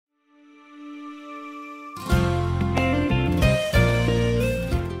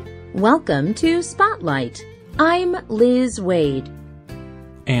Welcome to Spotlight. I'm Liz Waid.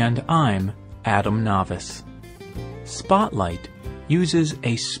 And I'm Adam Navis. Spotlight uses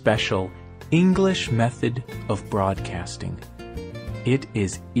a special English method of broadcasting. It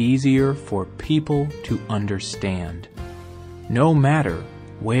is easier for people to understand, no matter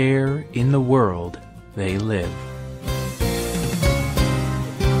where in the world they live.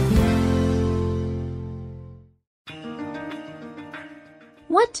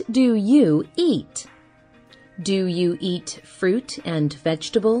 What do you eat? Do you eat fruit and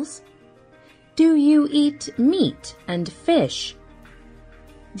vegetables? Do you eat meat and fish?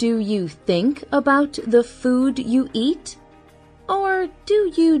 Do you think about the food you eat? Or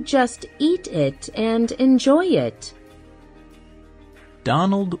do you just eat it and enjoy it?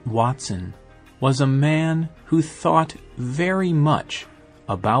 Donald Watson was a man who thought very much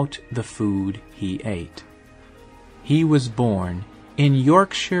about the food he ate. He was born in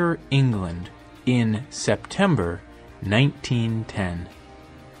Yorkshire, England, in September 1910,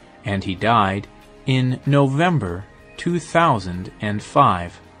 and he died in November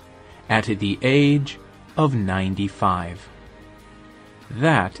 2005 at the age of 95.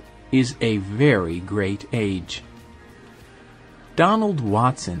 That is a very great age. Donald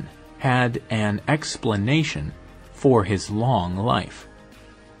Watson had an explanation for his long life.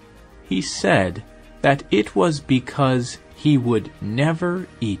 He said that it was because he would never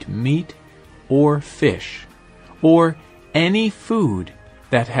eat meat or fish or any food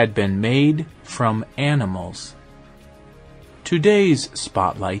that had been made from animals. Today's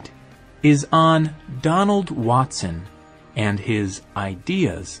Spotlight is on Donald Watson and his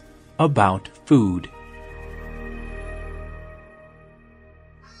ideas about food.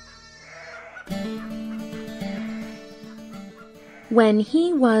 When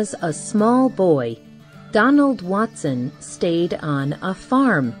he was a small boy, Donald Watson stayed on a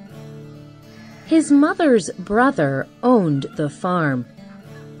farm. His mother's brother owned the farm.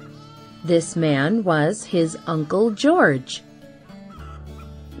 This man was his Uncle George.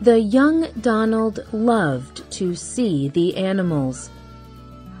 The young Donald loved to see the animals.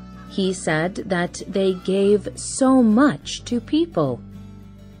 He said that they gave so much to people.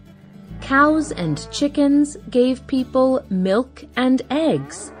 Cows and chickens gave people milk and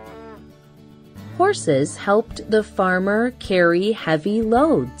eggs. Horses helped the farmer carry heavy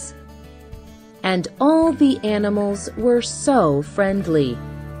loads. And all the animals were so friendly.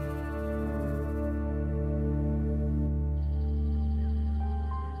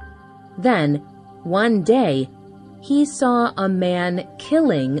 Then, one day, he saw a man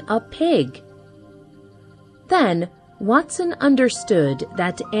killing a pig. Then, Watson understood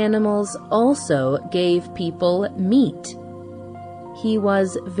that animals also gave people meat. He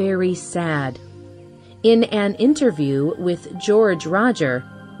was very sad. In an interview with George Roger,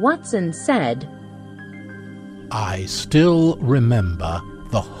 Watson said, "I still remember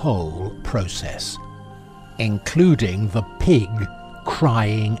the whole process, including the pig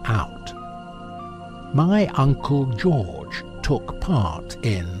crying out. My Uncle George took part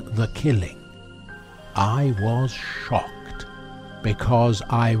in the killing. I was shocked because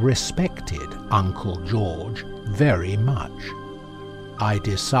I respected Uncle George very much. I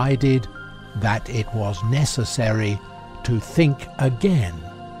decided that it was necessary to think again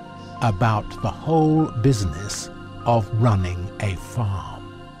about the whole business of running a farm.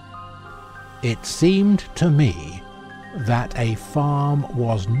 It seemed to me that a farm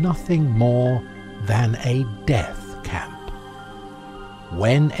was nothing more than a death camp.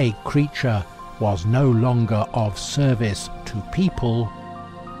 When a creature was no longer of service to people,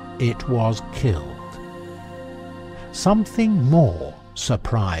 it was killed. Something more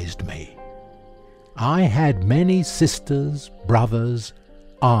surprised me. I had many sisters, brothers,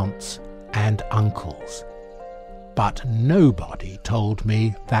 aunts, and uncles, but nobody told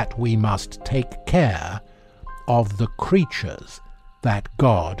me that we must take care of the creatures that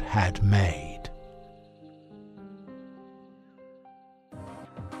God had made."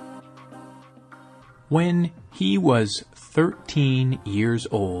 When he was 13 years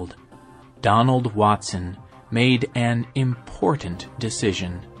old, Donald Watson made an important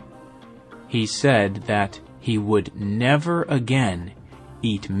decision. He said that he would never again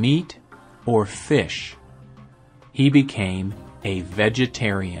eat meat or fish. He became a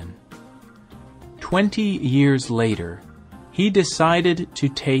vegetarian. 20 years later, he decided to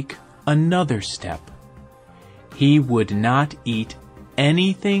take another step. He would not eat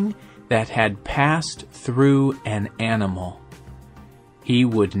anything that had passed through an animal. He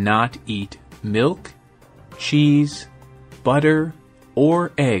would not eat milk, cheese, butter,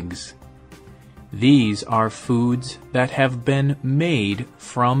 or eggs. These are foods that have been made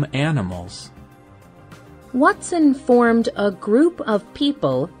from animals. Watson formed a group of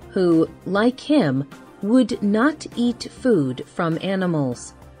people who, like him, would not eat food from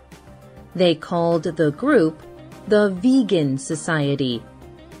animals. They called the group the Vegan Society.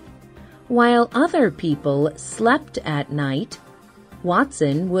 While other people slept at night,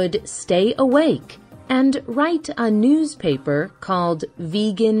 Watson would stay awake and write a newspaper called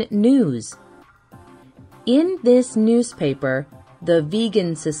Vegan News. In this newspaper, the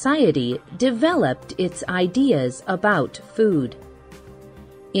Vegan Society developed its ideas about food.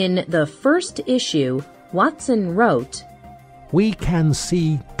 In the first issue, Watson wrote, "We can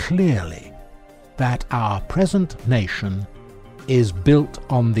see clearly that our present nation is built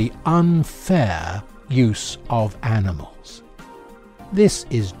on the unfair use of animals. This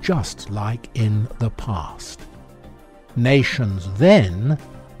is just like in the past. Nations then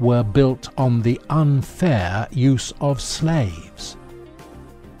were built on the unfair use of slaves.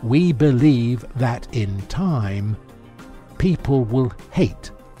 We believe that in time, people will hate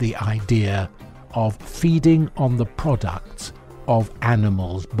the idea of feeding on the products of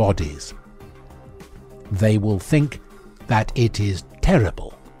animals' bodies. They will think that it is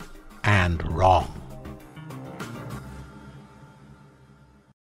terrible and wrong."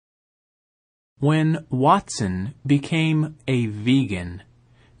 When Watson became a vegan,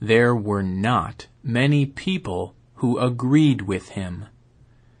 there were not many people who agreed with him.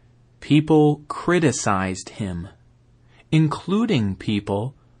 People criticized him, including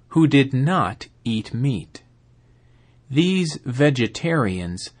people who did not eat meat. These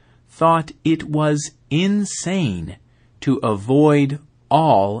vegetarians thought it was insane to avoid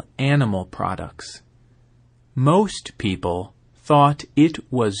all animal products. Most people thought it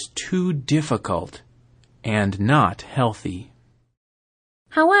was too difficult and not healthy.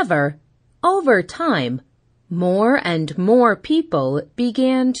 However, over time, more and more people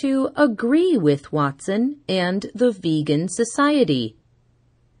began to agree with Watson and the Vegan Society.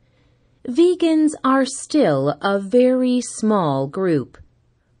 Vegans are still a very small group,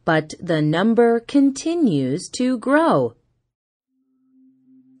 but the number continues to grow.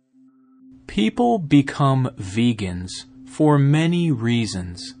 People become vegans for many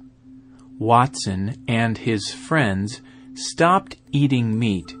reasons. Watson and his friends stopped eating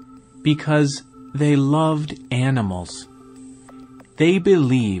meat because they loved animals. They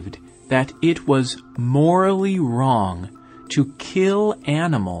believed that it was morally wrong to kill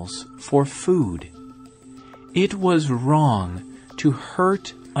animals for food. It was wrong to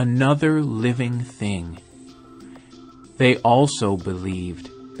hurt another living thing. They also believed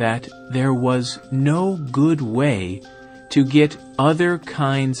that there was no good way to get other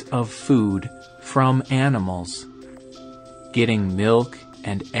kinds of food from animals. Getting milk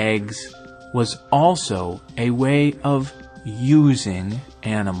and eggs was also a way of using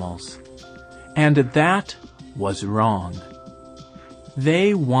animals, and that was wrong.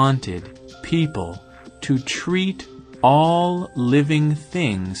 They wanted people to treat all living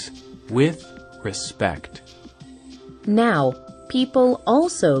things with respect. Now, people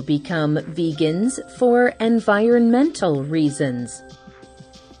also become vegans for environmental reasons.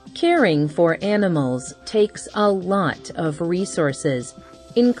 Caring for animals takes a lot of resources,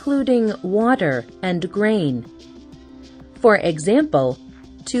 including water and grain. For example,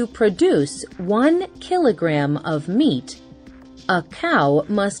 to produce 1 kilogram of meat, a cow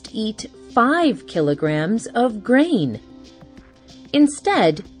must eat 5 kilograms of grain.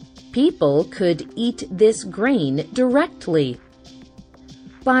 Instead, people could eat this grain directly.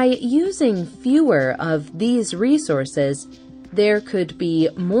 By using fewer of these resources, there could be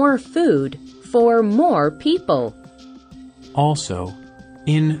more food for more people. Also,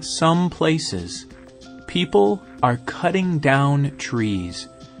 in some places, people are cutting down trees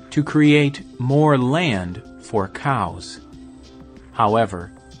to create more land for cows.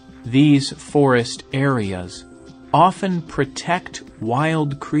 However, these forest areas often protect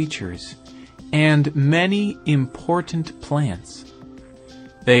wild creatures and many important plants.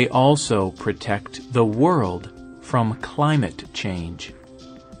 They also protect the world from climate change.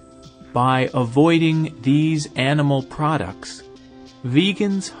 By avoiding these animal products,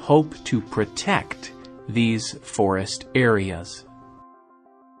 vegans hope to protect these forest areas.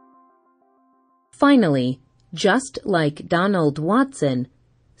 Finally, just like Donald Watson,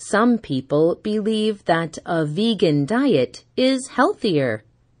 some people believe that a vegan diet is healthier.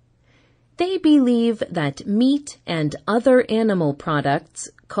 They believe that meat and other animal products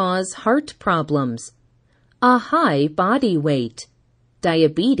cause heart problems, a high body weight,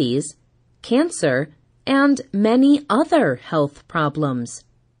 diabetes, cancer, and many other health problems.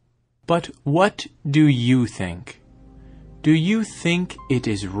 But what do you think? Do you think it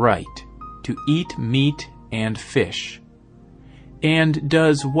is right to eat meat and fish? And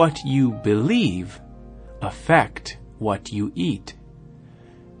does what you believe affect what you eat?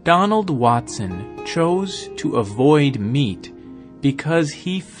 Donald Watson chose to avoid meat because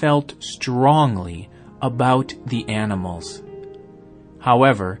he felt strongly about the animals.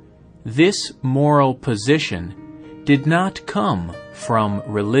 However, this moral position did not come from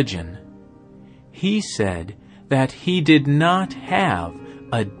religion. He said that he did not have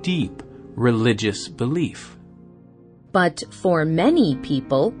a deep religious belief. But for many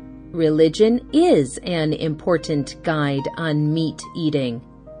people, religion is an important guide on meat eating.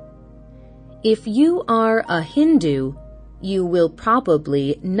 If you are a Hindu, you will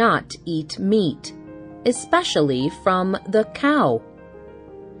probably not eat meat, especially from the cow.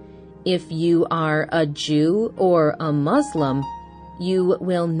 If you are a Jew or a Muslim, you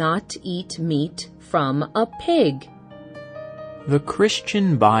will not eat meat from a pig. The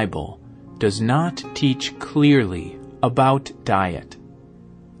Christian Bible does not teach clearly about diet.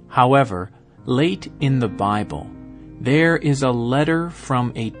 However, late in the Bible, there is a letter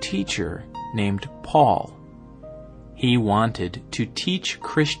from a teacher named Paul. He wanted to teach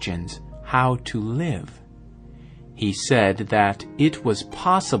Christians how to live. He said that it was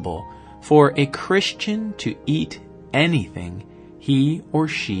possible for a Christian to eat anything he or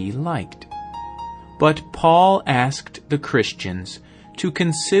she liked. But Paul asked the Christians to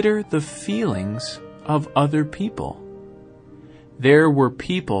consider the feelings of other people. There were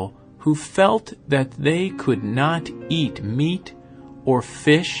people who felt that they could not eat meat or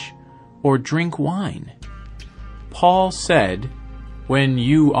fish or drink wine. Paul said, "When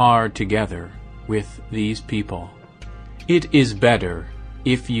you are together with these people, it is better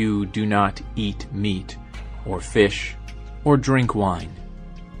if you do not eat meat or fish or drink wine.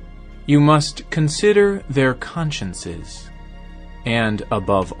 You must consider their consciences, and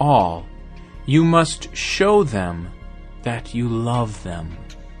above all, you must show them that you love them.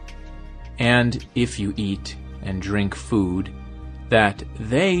 And if you eat and drink food that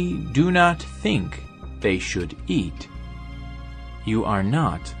they do not think they should eat, you are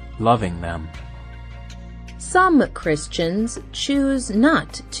not loving them." Some Christians choose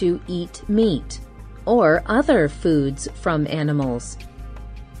not to eat meat or other foods from animals.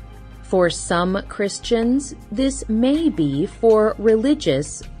 For some Christians, this may be for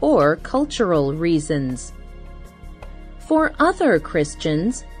religious or cultural reasons. For other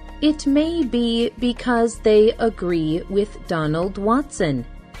Christians, it may be because they agree with Donald Watson.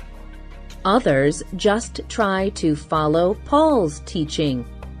 Others just try to follow Paul's teaching,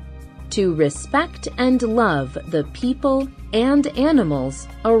 to respect and love the people and animals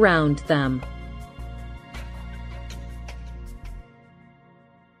around them.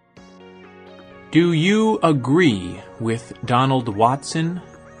 Do you agree with Donald Watson?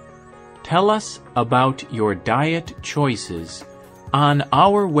 Tell us about your diet choices on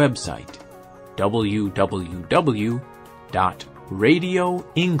our website,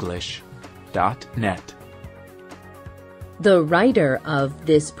 www.radioenglish.net. The writer of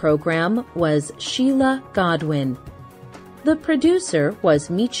this program was Sheila Godwin. The producer was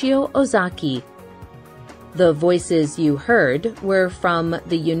Michio Ozaki. The voices you heard were from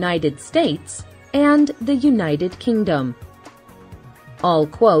the United States and the United Kingdom. All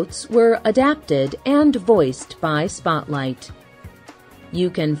quotes were adapted and voiced by Spotlight. You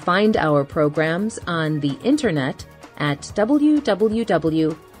can find our programs on the internet at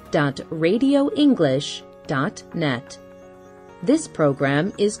www.radioenglish.net. This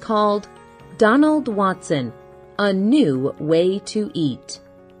program is called Donald Watson, A New Way to Eat.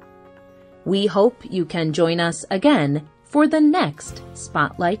 We hope you can join us again for the next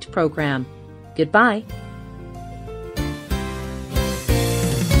Spotlight program. Goodbye.